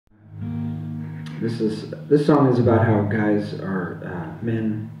This song is about how guys are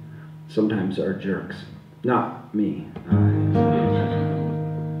men sometimes are jerks. Not me.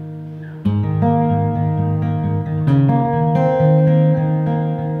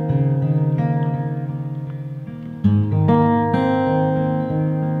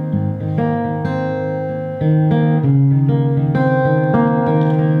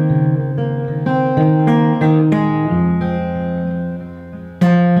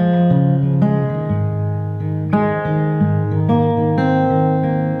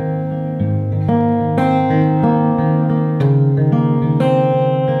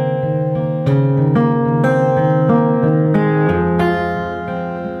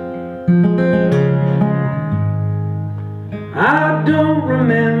 I don't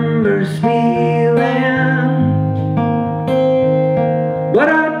remember stealing, but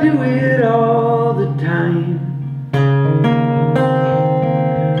I do it all the time.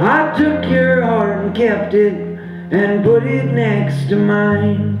 I took your heart and kept it and put it next to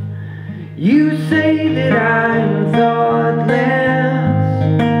mine. You say that I'm thoughtless,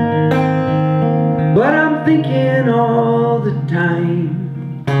 but I'm thinking all the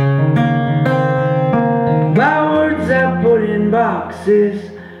time about words I put in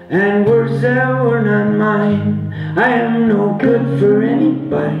boxes and words that were not mine. I am no good for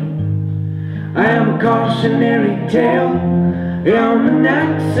anybody. I am a cautionary tale. I am an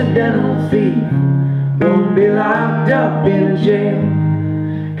accidental thief. Won't be locked up in a jail,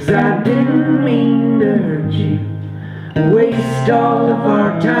 'cause I didn't mean to hurt you, waste all of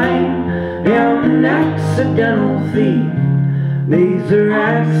our time. I am an accidental thief. These are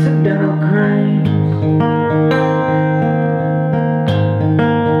accidental crimes.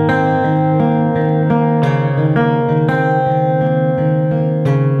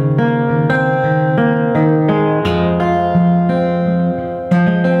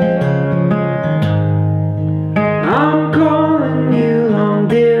 I'm calling you long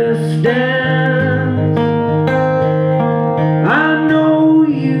distance. I know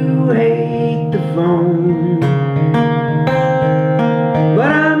you hate the phone,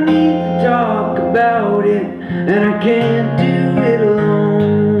 but I need to talk about it, and I can't do it alone.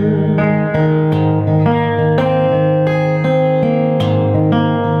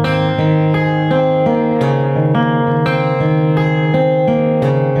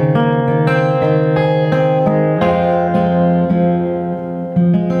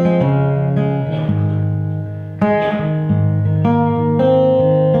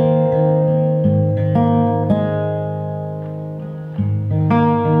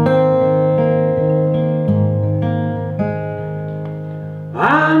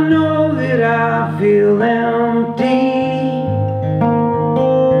 I know that I feel empty.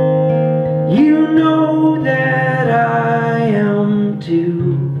 You know that I am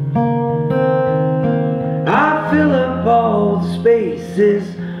too. I fill up all the spaces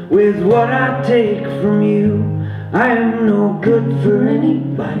with what I take from you. I am no good for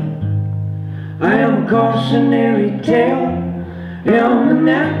anybody. I am a cautionary tale. I am an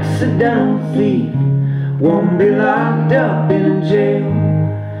accidental thief. Won't be locked up in a jail,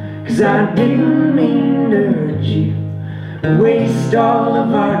 'cause I didn't mean to hurt you, waste all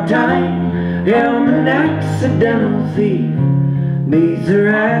of our time. I am an accidental thief. These are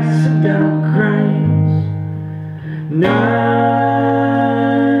accidental crimes. 9,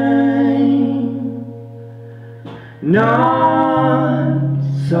 9.